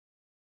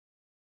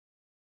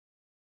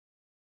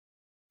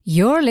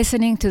You're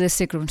listening to The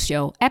Sigrun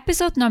Show,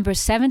 episode number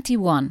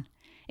 71.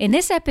 In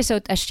this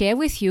episode, I share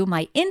with you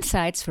my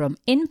insights from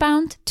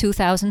Inbound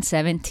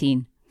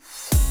 2017.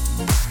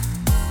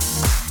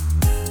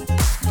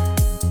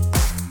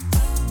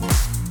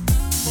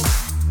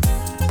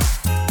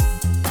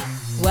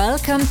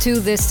 Welcome to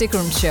The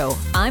Sigrun Show.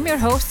 I'm your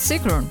host,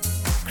 Sigrun,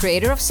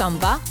 creator of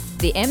Samba,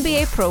 the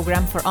MBA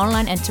program for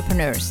online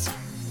entrepreneurs.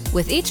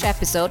 With each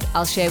episode,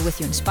 I'll share with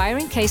you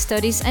inspiring case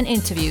studies and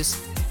interviews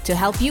to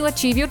help you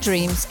achieve your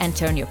dreams and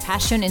turn your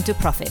passion into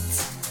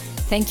profits.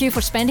 Thank you for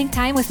spending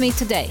time with me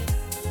today.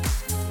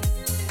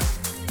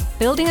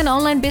 Building an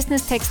online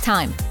business takes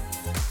time.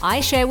 I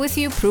share with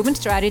you proven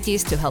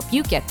strategies to help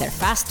you get there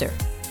faster.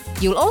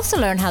 You'll also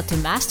learn how to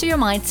master your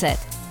mindset,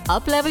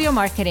 up-level your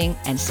marketing,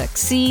 and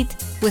succeed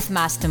with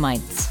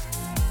masterminds.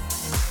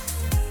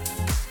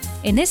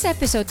 In this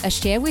episode, I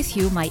share with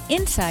you my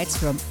insights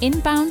from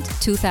Inbound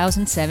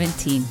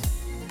 2017.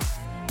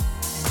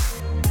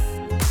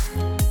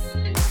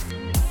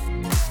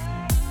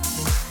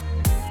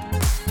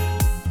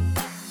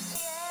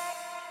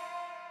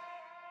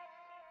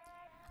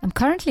 I'm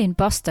currently in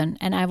Boston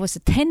and I was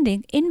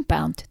attending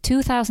Inbound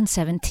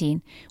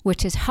 2017,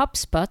 which is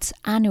HubSpot's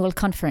annual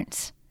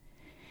conference.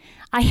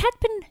 I had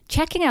been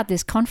checking out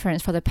this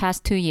conference for the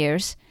past 2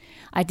 years.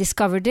 I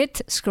discovered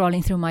it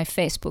scrolling through my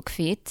Facebook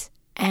feed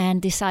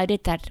and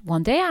decided that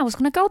one day I was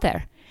going to go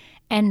there.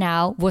 And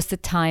now was the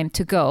time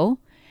to go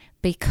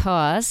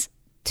because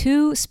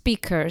 2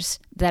 speakers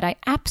that I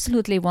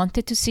absolutely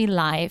wanted to see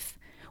live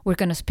were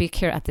going to speak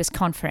here at this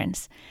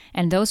conference.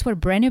 And those were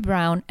Brené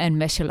Brown and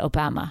Michelle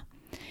Obama.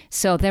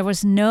 So there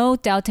was no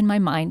doubt in my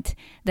mind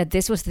that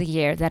this was the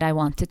year that I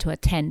wanted to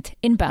attend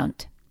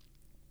Inbound.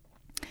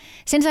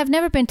 Since I've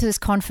never been to this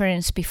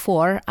conference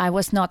before, I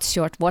was not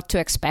sure what to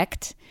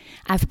expect.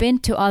 I've been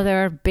to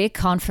other big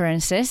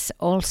conferences,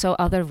 also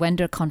other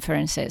vendor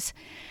conferences.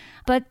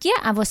 But yeah,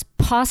 I was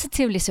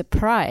positively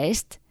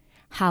surprised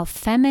how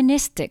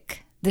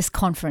feministic this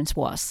conference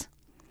was.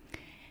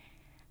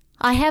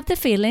 I have the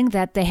feeling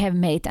that they have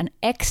made an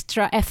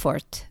extra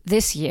effort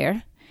this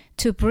year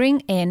to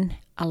bring in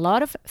a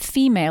lot of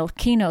female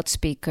keynote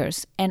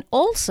speakers and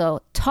also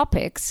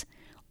topics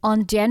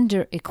on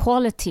gender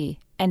equality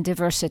and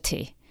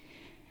diversity.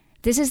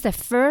 This is the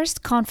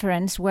first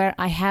conference where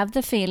I have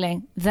the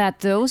feeling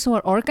that those who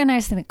are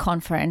organizing the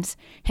conference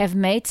have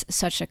made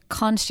such a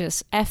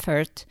conscious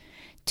effort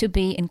to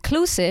be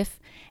inclusive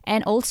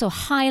and also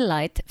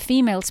highlight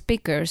female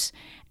speakers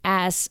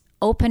as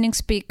opening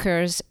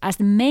speakers, as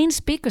the main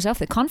speakers of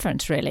the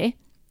conference, really.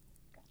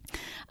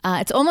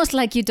 It's almost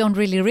like you don't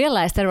really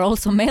realize there are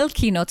also male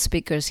keynote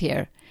speakers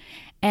here.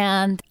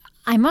 And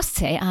I must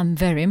say, I'm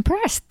very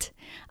impressed.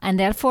 And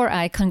therefore,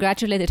 I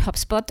congratulated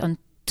HubSpot on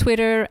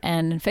Twitter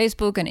and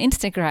Facebook and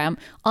Instagram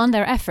on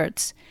their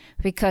efforts,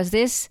 because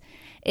this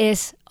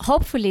is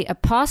hopefully a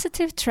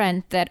positive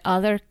trend that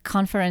other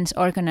conference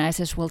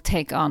organizers will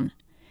take on.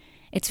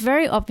 It's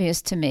very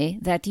obvious to me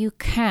that you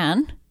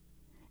can,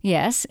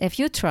 yes, if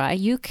you try,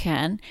 you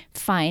can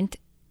find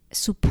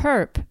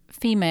superb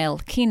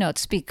female keynote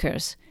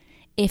speakers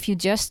if you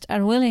just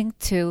are willing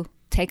to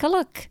take a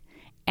look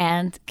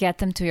and get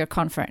them to your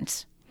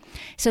conference.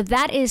 So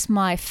that is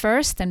my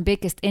first and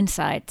biggest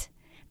insight,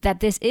 that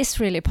this is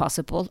really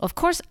possible. Of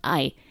course,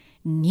 I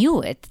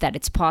knew it, that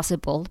it's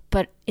possible,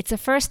 but it's the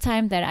first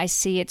time that I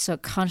see it so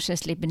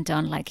consciously been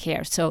done like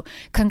here. So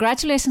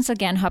congratulations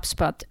again,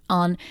 HubSpot,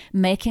 on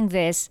making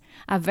this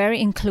a very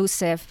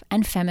inclusive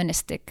and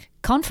feministic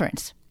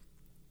conference.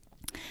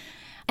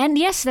 And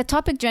yes, the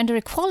topic gender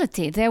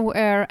equality, there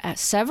were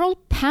several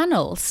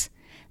panels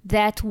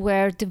that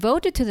were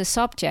devoted to the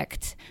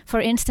subject.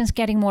 For instance,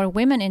 getting more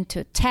women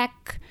into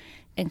tech,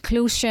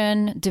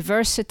 inclusion,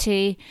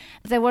 diversity.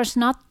 There was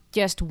not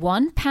just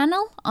one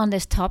panel on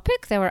this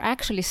topic, there were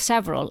actually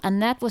several. And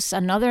that was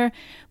another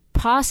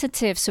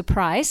positive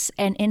surprise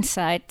and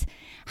insight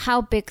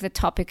how big the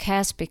topic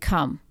has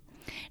become.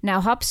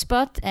 Now,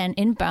 HubSpot and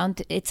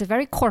Inbound, it's a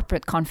very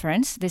corporate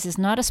conference. This is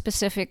not a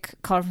specific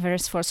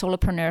conference for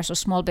solopreneurs or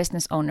small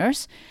business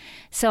owners.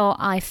 So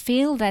I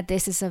feel that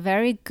this is a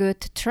very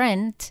good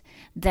trend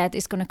that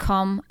is going to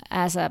come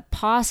as a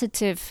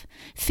positive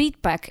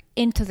feedback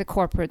into the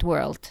corporate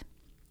world.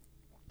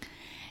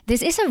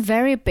 This is a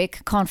very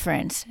big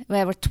conference.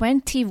 There were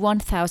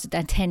 21,000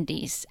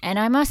 attendees, and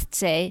I must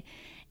say,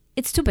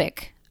 it's too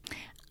big.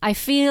 I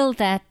feel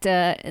that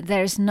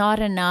there's not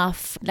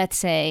enough, let's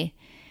say,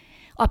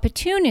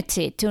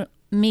 opportunity to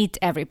meet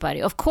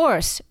everybody. Of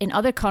course, in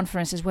other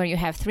conferences where you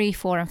have 3,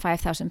 4, and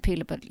 5,000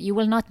 people, but you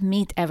will not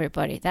meet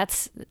everybody.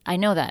 I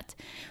know that.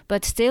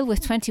 But still,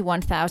 with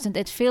 21,000,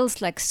 it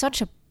feels like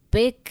such a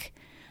big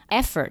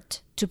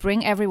effort to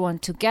bring everyone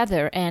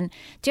together, and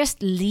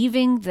just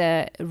leaving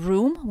the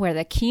room where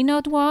the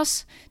keynote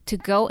was to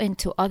go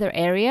into other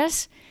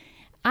areas.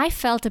 I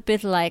felt a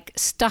bit like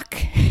stuck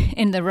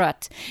in the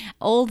rut.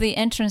 All the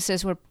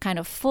entrances were kind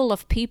of full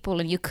of people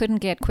and you couldn't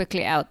get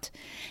quickly out.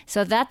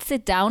 So that's the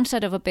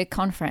downside of a big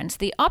conference.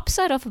 The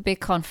upside of a big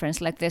conference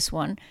like this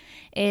one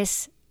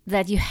is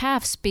that you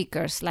have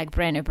speakers like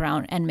Brené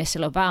Brown and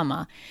Michelle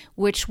Obama,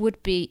 which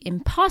would be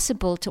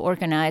impossible to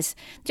organize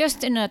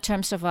just in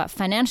terms of a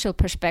financial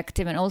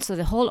perspective, and also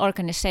the whole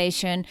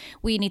organization.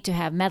 We need to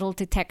have metal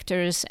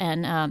detectors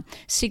and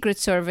Secret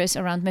Service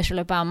around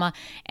Michelle Obama.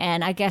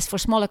 And I guess for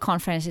smaller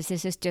conferences,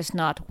 this is just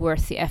not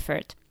worth the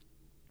effort.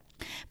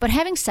 But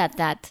having said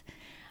that,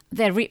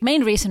 the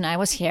main reason I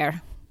was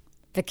here,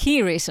 the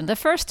key reason, the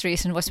first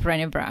reason was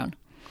Brené Brown.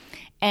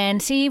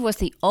 And she was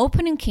the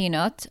opening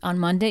keynote on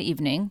Monday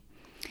evening.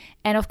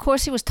 And of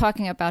course, she was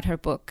talking about her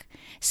book.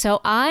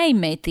 So I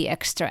made the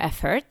extra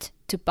effort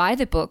to buy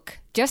the book.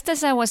 Just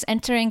as I was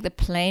entering the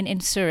plane in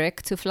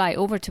Zurich to fly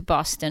over to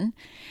Boston,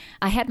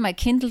 I had my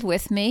Kindle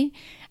with me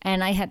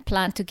and I had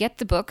planned to get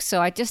the book.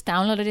 So I just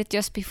downloaded it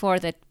just before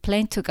the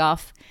plane took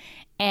off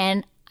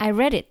and I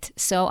read it.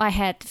 So I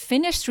had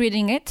finished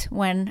reading it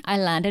when I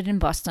landed in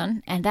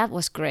Boston. And that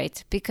was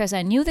great because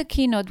I knew the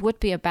keynote would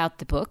be about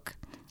the book,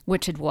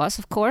 which it was,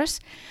 of course,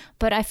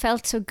 but I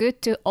felt so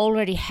good to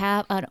already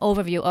have an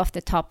overview of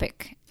the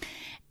topic.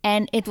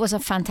 And it was a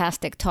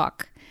fantastic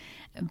talk.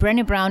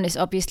 Brené Brown is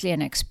obviously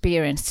an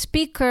experienced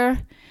speaker,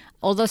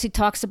 although she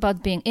talks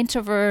about being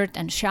introvert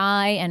and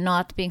shy and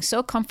not being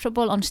so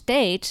comfortable on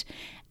stage.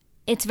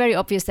 It's very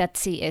obvious that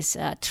she is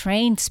a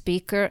trained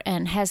speaker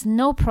and has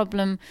no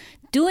problem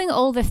doing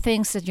all the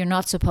things that you're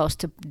not supposed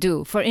to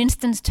do. For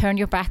instance, turn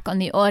your back on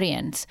the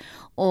audience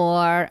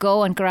or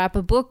go and grab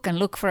a book and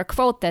look for a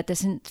quote that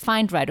doesn't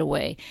find right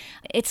away.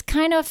 It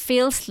kind of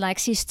feels like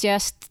she's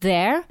just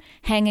there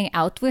hanging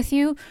out with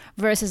you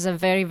versus a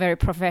very, very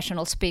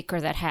professional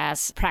speaker that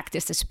has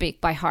practiced to speak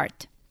by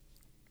heart.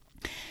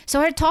 So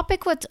her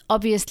topic was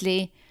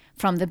obviously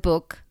from the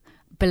book,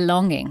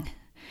 belonging.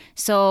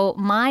 So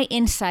my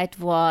insight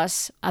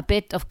was a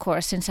bit, of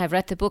course, since I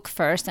read the book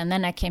first and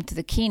then I came to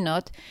the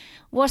keynote,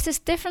 was this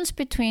difference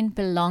between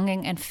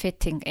belonging and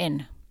fitting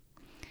in.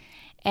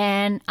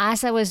 And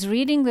as I was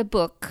reading the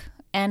book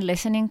and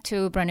listening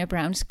to Brené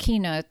Brown's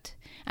keynote,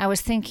 I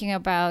was thinking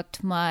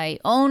about my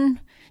own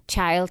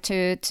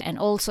childhood and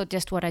also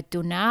just what I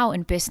do now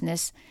in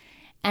business.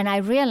 And I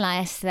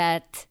realized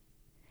that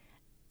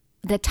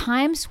the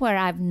times where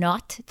I've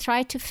not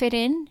tried to fit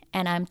in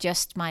and I'm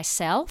just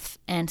myself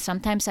and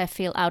sometimes I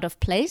feel out of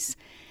place,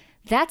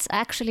 that's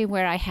actually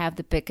where I have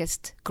the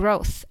biggest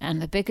growth and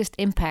the biggest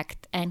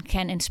impact and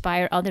can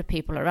inspire other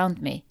people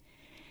around me.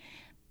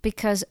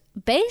 Because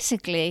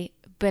basically,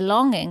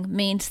 belonging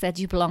means that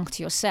you belong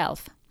to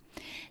yourself.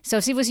 So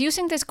she was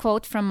using this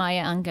quote from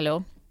Maya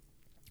Angelou.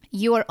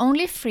 You are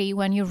only free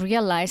when you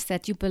realize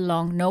that you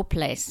belong no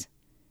place.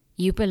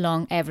 You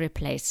belong every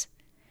place.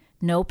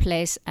 No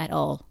place at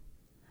all.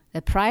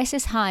 The price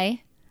is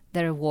high,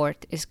 the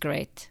reward is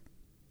great.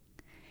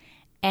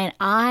 And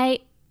I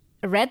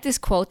read this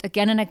quote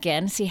again and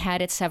again. She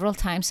had it several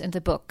times in the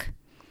book.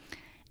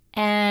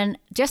 And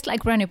just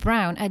like Brené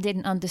Brown, I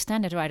didn't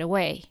understand it right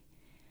away.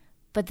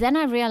 But then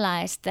I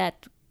realized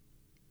that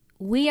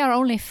we are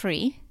only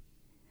free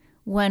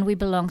when we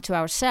belong to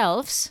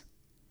ourselves,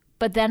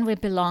 but then we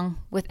belong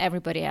with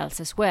everybody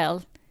else as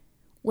well,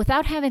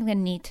 without having the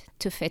need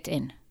to fit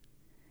in.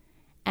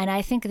 And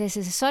I think this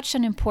is such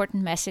an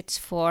important message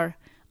for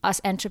us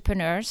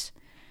entrepreneurs,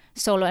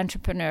 solo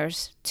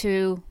entrepreneurs,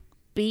 to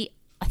be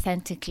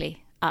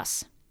authentically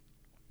us.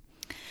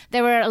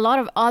 There were a lot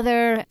of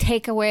other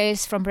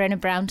takeaways from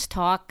Brené Brown's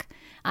talk.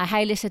 I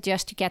highly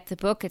suggest you get the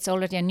book. It's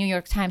already a New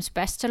York Times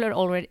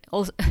bestseller,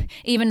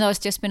 even though it's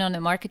just been on the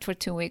market for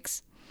 2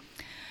 weeks.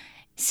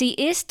 She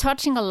is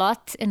touching a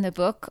lot in the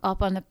book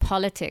up on the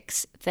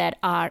politics that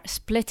are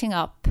splitting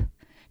up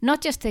not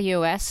just the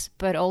US,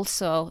 but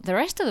also the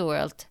rest of the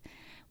world,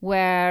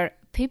 where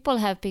people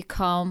have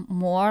become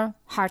more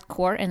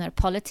hardcore in their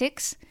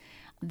politics.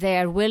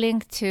 They're willing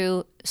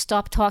to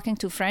stop talking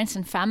to friends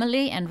and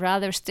family and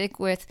rather stick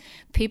with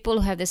people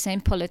who have the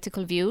same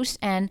political views.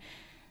 And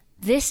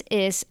this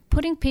is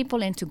putting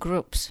people into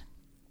groups.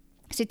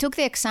 She took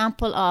the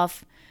example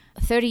of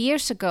 30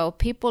 years ago,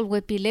 people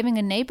would be living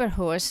in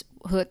neighborhoods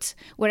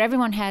where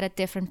everyone had a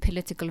different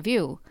political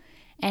view.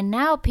 And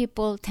now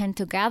people tend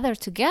to gather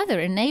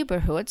together in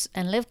neighborhoods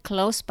and live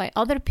close by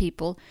other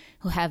people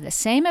who have the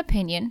same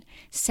opinion,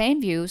 same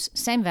views,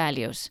 same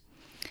values.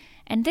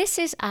 And this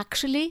is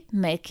actually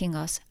making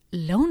us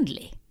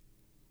lonely.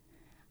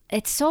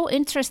 It's so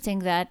interesting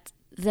that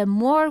the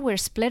more we're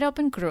split up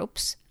in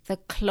groups, the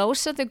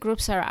closer the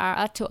groups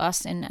are to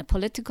us in a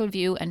political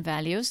view and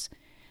values,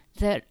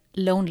 the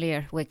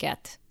lonelier we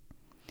get.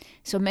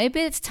 So maybe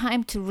it's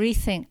time to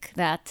rethink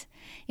that.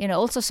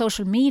 Also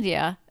social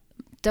media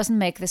doesn't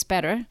make this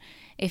better.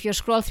 If you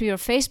scroll through your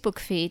Facebook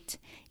feed,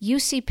 you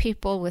see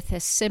people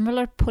with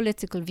similar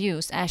political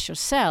views as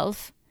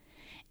yourself.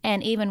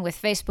 And even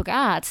with Facebook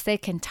ads, they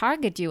can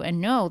target you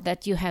and know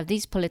that you have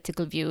these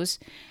political views,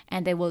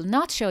 and they will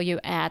not show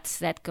you ads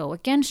that go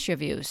against your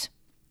views.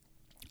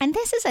 And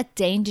this is a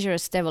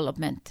dangerous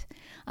development.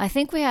 I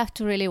think we have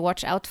to really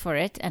watch out for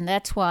it. And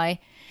that's why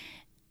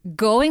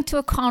going to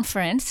a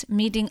conference,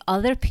 meeting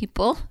other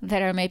people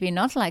that are maybe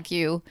not like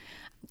you,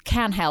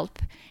 can help.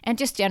 And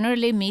just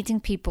generally meeting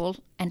people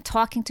and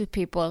talking to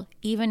people,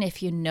 even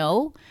if you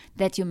know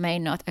that you may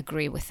not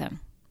agree with them.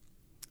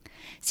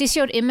 She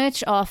showed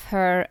image of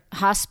her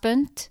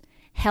husband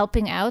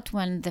helping out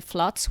when the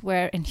floods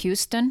were in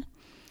Houston.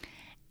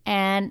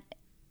 And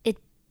it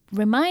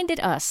reminded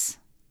us,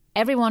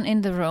 everyone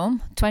in the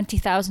room,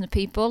 20,000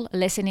 people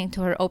listening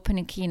to her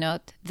opening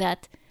keynote,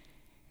 that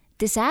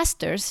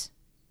disasters,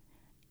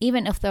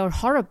 even if they're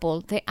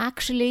horrible, they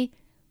actually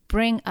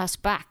bring us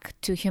back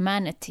to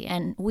humanity,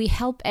 and we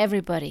help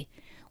everybody.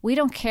 We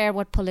don't care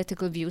what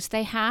political views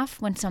they have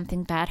when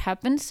something bad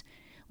happens.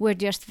 We're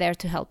just there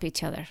to help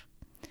each other.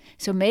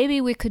 So maybe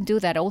we could do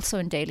that also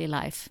in daily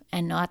life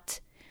and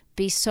not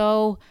be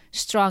so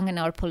strong in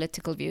our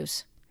political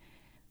views.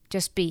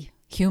 Just be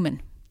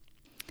human.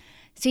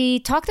 She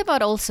talked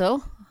about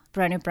also,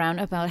 Brené Brown,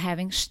 about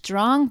having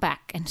strong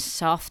back and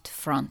soft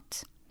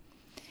front.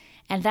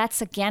 And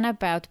that's again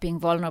about being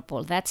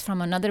vulnerable. That's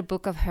from another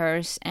book of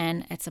hers,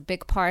 and it's a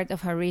big part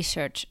of her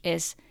research,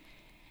 is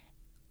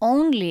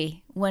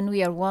only when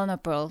we are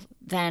vulnerable,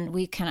 then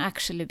we can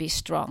actually be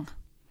strong.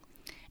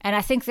 And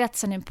I think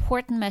that's an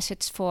important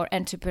message for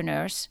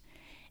entrepreneurs.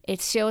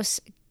 It shows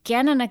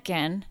again and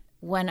again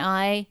when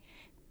I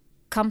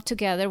come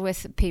together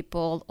with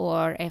people,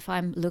 or if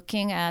I'm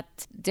looking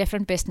at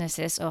different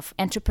businesses of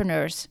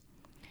entrepreneurs,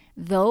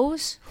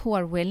 those who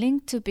are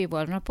willing to be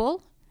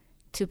vulnerable,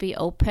 to be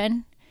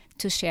open,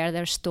 to share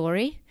their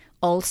story,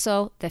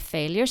 also the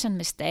failures and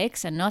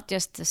mistakes, and not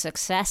just the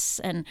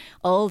success and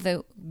all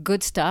the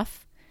good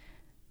stuff,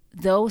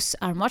 those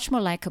are much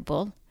more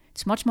likable.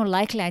 It's much more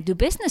likely I do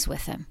business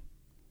with them.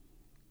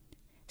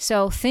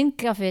 So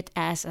think of it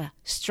as a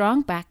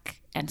strong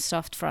back and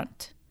soft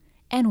front,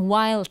 and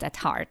wild at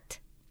heart.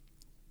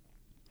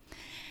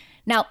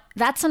 Now,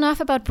 that's enough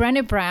about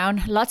Brené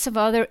Brown. Lots of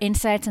other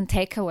insights and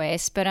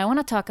takeaways, but I want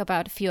to talk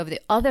about a few of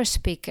the other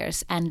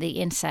speakers and the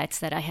insights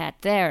that I had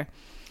there.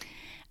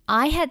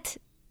 I had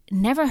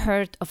never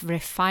heard of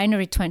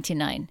Refinery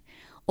 29,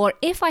 or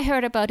if I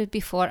heard about it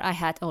before, I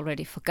had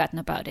already forgotten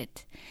about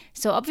it.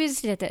 So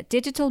obviously, it's a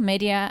digital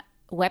media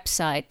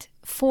website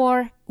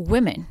for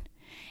women,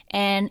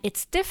 and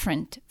it's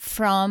different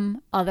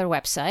from other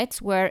websites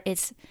where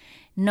it's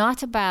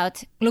not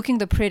about looking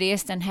the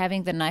prettiest and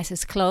having the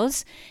nicest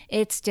clothes.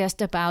 It's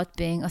just about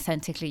being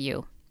authentically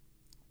you.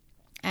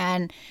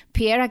 And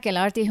Piera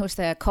Gelardi, who's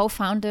the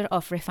co-founder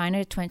of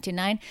Refinery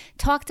 29,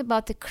 talked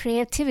about the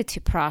creativity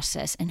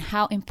process and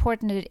how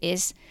important it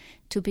is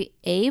to be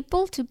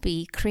able to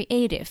be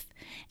creative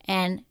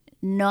and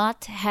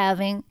not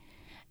having,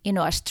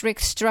 a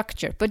strict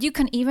structure. But you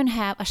can even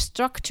have a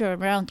structure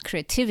around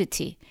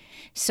creativity.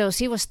 So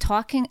she was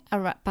talking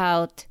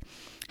about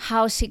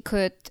how she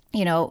could,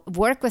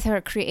 work with her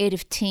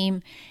creative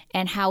team,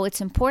 and how it's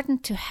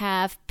important to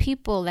have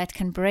people that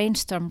can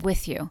brainstorm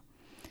with you.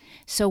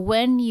 So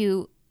when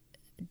you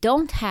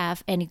don't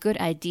have any good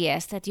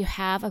ideas, that you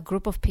have a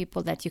group of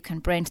people that you can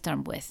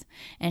brainstorm with.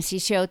 And she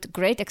showed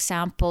great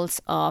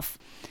examples of,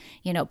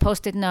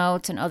 Post-it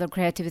notes and other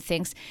creative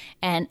things.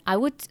 And I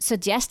would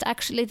suggest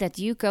actually that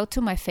you go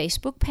to my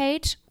Facebook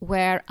page,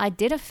 where I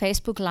did a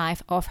Facebook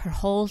Live of her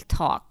whole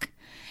talk.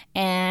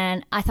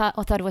 And I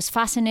thought it was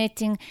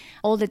fascinating,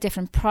 all the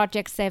different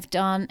projects they've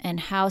done, and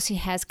how she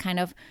has kind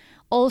of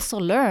also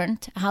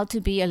learned how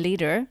to be a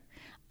leader,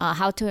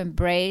 how to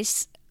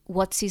embrace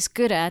what she's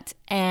good at,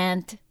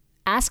 and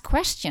ask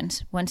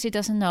questions when she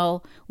doesn't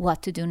know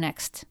what to do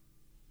next.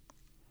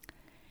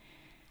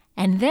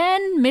 And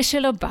then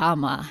Michelle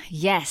Obama.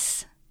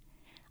 Yes,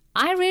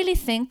 I really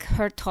think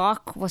her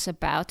talk was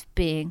about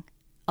being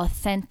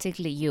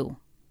authentically you.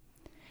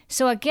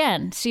 So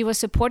again, she was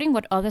supporting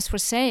what others were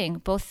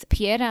saying, both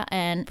Piera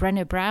and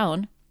Brené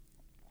Brown.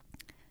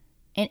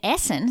 In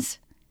essence,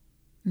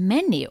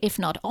 many, if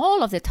not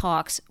all of the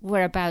talks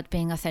were about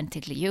being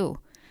authentically you.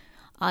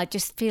 I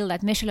just feel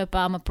that Michelle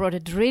Obama brought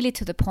it really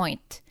to the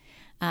point.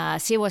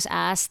 She was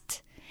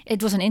asked,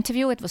 it was an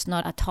interview, it was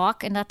not a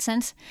talk in that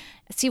sense.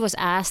 She was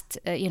asked,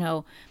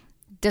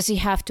 does she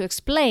have to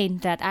explain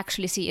that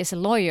actually she is a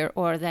lawyer,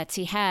 or that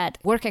she had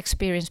work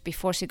experience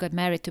before she got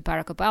married to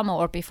Barack Obama,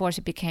 or before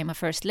she became a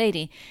first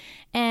lady?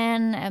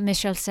 And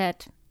Michelle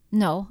said,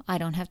 no, I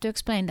don't have to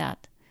explain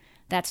that.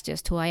 That's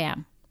just who I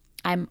am.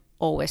 I'm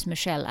always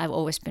Michelle. I've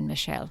always been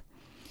Michelle.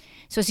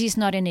 So she's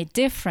not any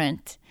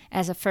different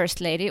as a first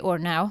lady, or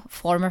now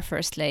former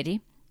first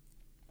lady,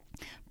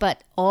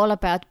 but all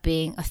about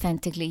being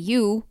authentically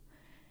you,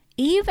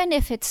 even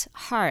if it's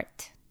hard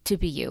to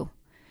be you.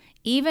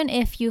 Even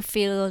if you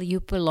feel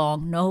you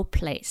belong no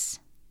place,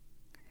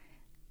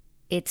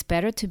 it's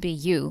better to be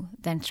you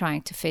than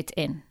trying to fit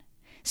in.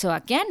 So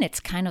again, it's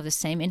kind of the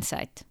same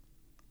insight.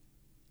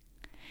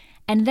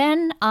 And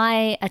then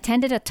I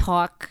attended a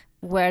talk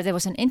where there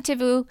was an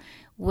interview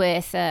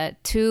with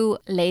two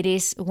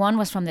ladies. One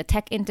was from the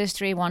tech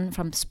industry, one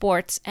from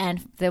sports,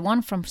 and the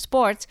one from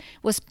sports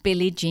was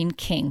Billie Jean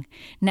King.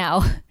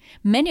 Now,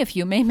 many of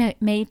you may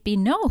maybe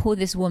know who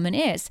this woman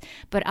is,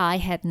 but I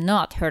had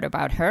not heard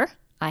about her.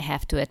 I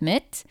have to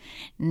admit.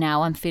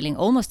 Now I'm feeling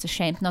almost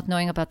ashamed not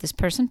knowing about this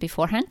person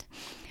beforehand.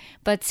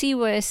 But she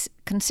was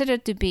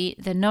considered to be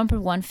the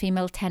 #1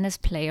 female tennis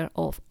player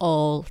of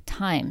all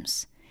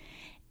times.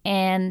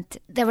 And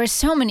there were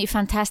so many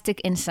fantastic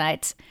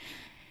insights.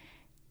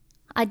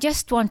 I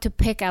just want to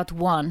pick out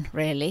one,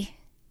 really,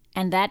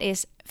 and that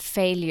is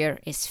failure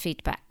is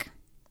feedback.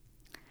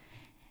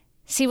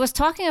 She was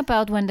talking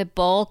about when the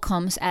ball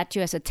comes at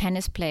you as a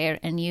tennis player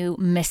and you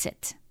miss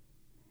it.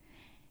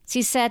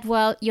 She said,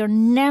 well, you're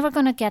never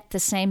going to get the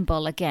same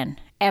ball again,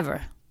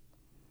 ever.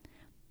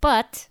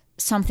 But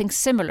something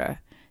similar.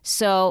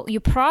 So you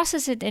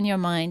process it in your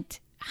mind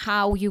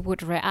how you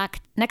would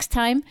react next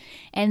time,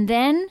 and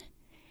then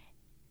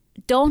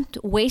don't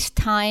waste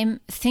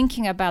time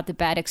thinking about the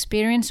bad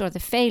experience or the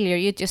failure.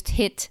 You just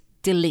hit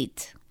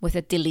delete with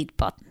a delete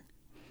button.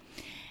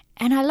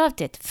 And I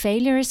loved it.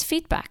 Failure is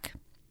feedback.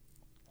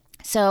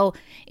 So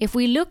if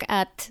we look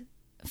at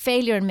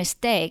failure and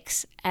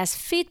mistakes as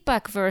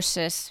feedback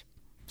versus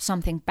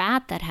something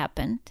bad that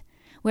happened,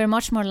 we're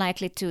much more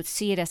likely to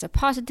see it as a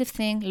positive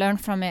thing, learn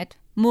from it,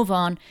 move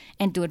on,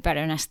 and do it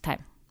better next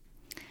time.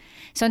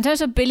 So in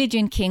terms of Billie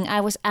Jean King,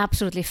 I was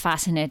absolutely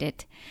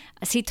fascinated.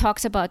 She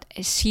talks about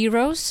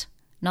heroes,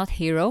 not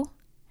hero.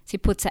 She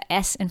puts a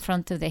S in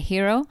front of the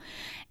hero.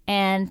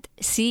 And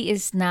she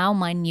is now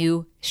my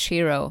new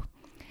shero.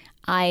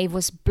 I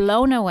was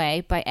blown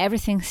away by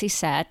everything she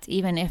said,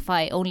 even if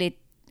I only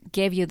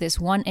gave you this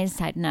one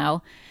insight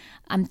now.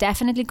 I'm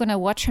definitely going to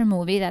watch her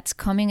movie that's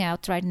coming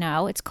out right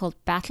now. It's called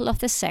Battle of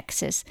the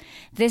Sexes.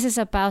 This is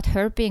about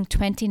her being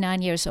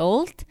 29 years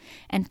old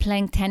and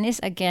playing tennis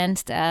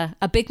against a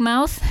big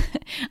mouth,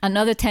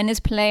 another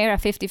tennis player, a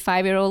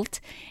 55-year-old,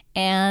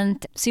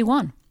 and she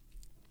won.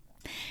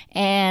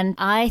 And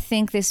I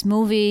think this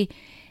movie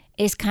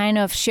is kind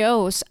of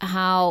shows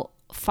how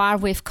far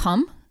we've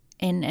come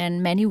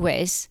in many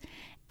ways.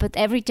 But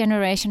every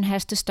generation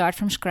has to start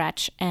from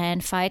scratch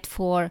and fight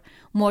for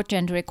more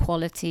gender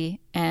equality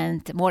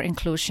and more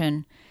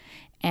inclusion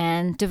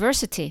and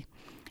diversity.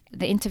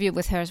 The interview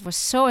with her was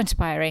so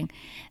inspiring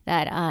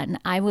that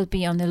I will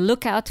be on the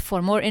lookout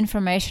for more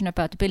information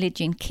about Billie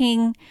Jean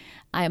King.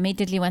 I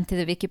immediately went to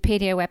the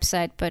Wikipedia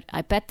website, but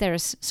I bet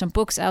there's some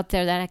books out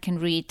there that I can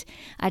read.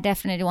 I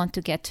definitely want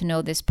to get to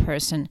know this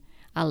person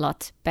a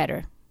lot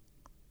better.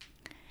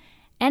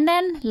 And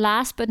then,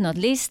 last but not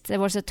least, there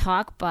was a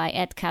talk by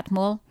Ed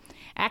Catmull.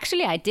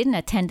 Actually, I didn't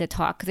attend the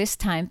talk this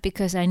time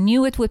because I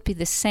knew it would be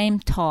the same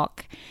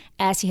talk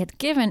as he had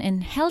given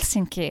in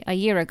Helsinki a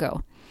year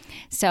ago.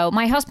 So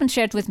my husband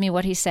shared with me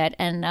what he said,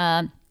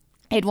 and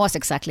it was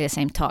exactly the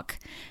same talk.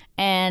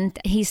 And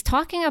he's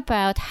talking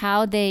about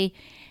how they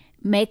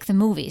make the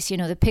movies,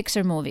 the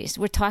Pixar movies.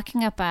 We're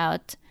talking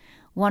about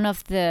one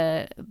of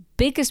the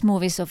biggest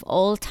movies of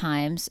all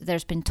times.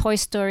 There's been Toy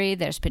Story,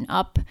 there's been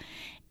Up,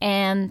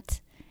 and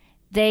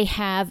they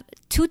have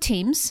 2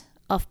 teams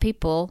of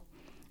people,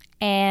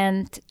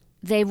 and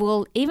they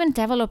will even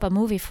develop a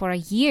movie for a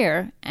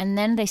year, and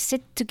then they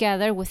sit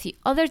together with the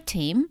other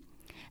team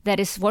that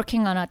is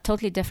working on a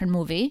totally different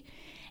movie,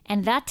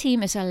 and that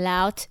team is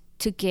allowed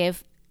to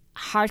give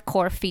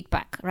hardcore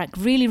feedback, like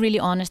really, really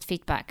honest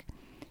feedback.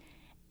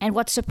 And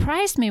what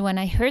surprised me when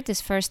I heard this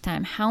first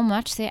time, how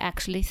much they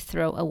actually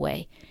throw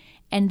away.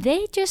 And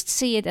they just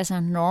see it as a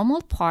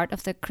normal part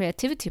of the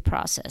creativity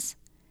process.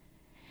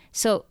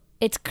 So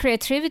it's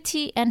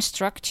creativity and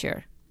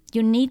structure.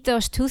 You need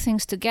those 2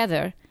 things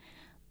together.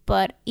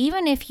 But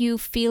even if you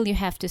feel you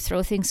have to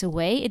throw things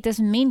away, it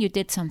doesn't mean you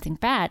did something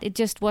bad. It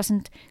just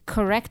wasn't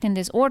correct in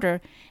this order.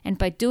 And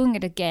by doing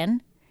it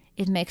again,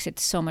 it makes it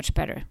so much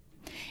better.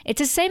 It's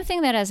the same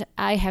thing that as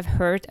I have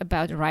heard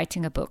about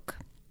writing a book.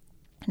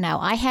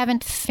 Now, I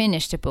haven't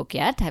finished a book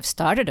yet. I've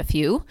started a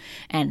few,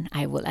 and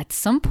I will at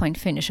some point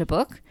finish a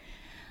book.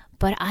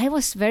 But I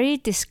was very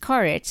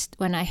discouraged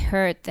when I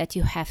heard that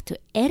you have to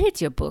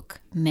edit your book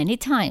many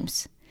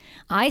times.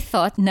 I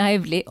thought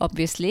naively,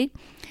 obviously,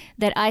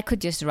 that I could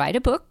just write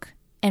a book,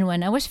 and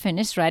when I was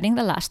finished writing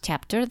the last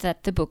chapter,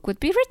 that the book would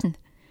be written.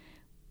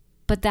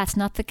 But that's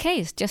not the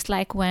case. Just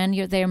like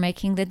when they're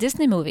making the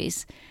Disney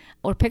movies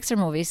or Pixar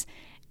movies,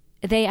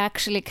 they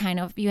actually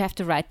you have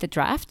to write the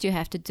draft, you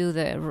have to do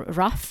the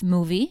rough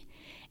movie,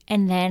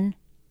 and then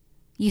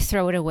you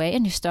throw it away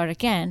and you start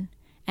again.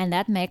 And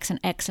that makes an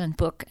excellent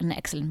book, an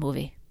excellent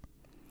movie.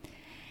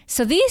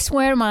 So these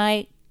were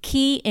my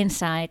key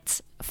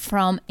insights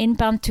from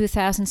Inbound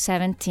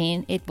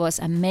 2017. It was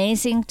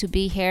amazing to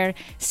be here,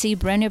 see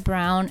Brené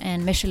Brown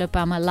and Michelle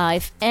Obama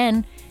live,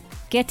 and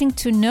getting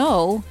to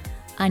know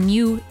a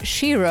new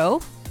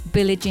shero,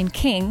 Billie Jean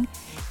King.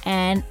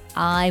 And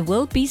I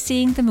will be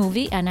seeing the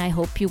movie, and I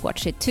hope you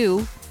watch it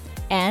too.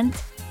 And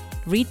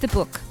read the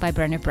book by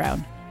Brené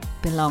Brown,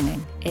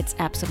 Belonging. It's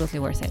absolutely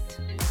worth it.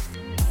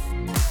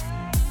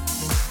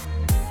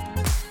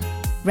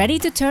 Ready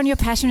to turn your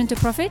passion into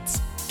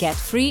profits? Get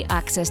free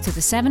access to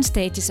the 7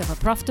 stages of a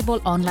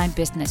profitable online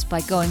business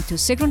by going to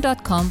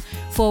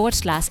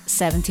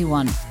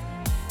sigrun.com/71.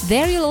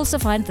 There you'll also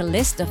find the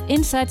list of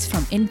insights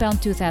from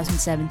Inbound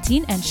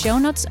 2017 and show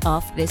notes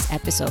of this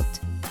episode.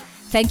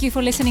 Thank you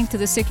for listening to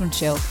The Sigrun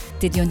Show.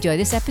 Did you enjoy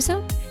this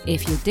episode?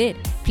 If you did,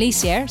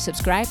 please share,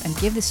 subscribe, and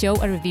give the show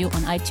a review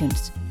on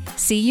iTunes.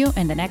 See you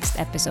in the next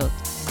episode.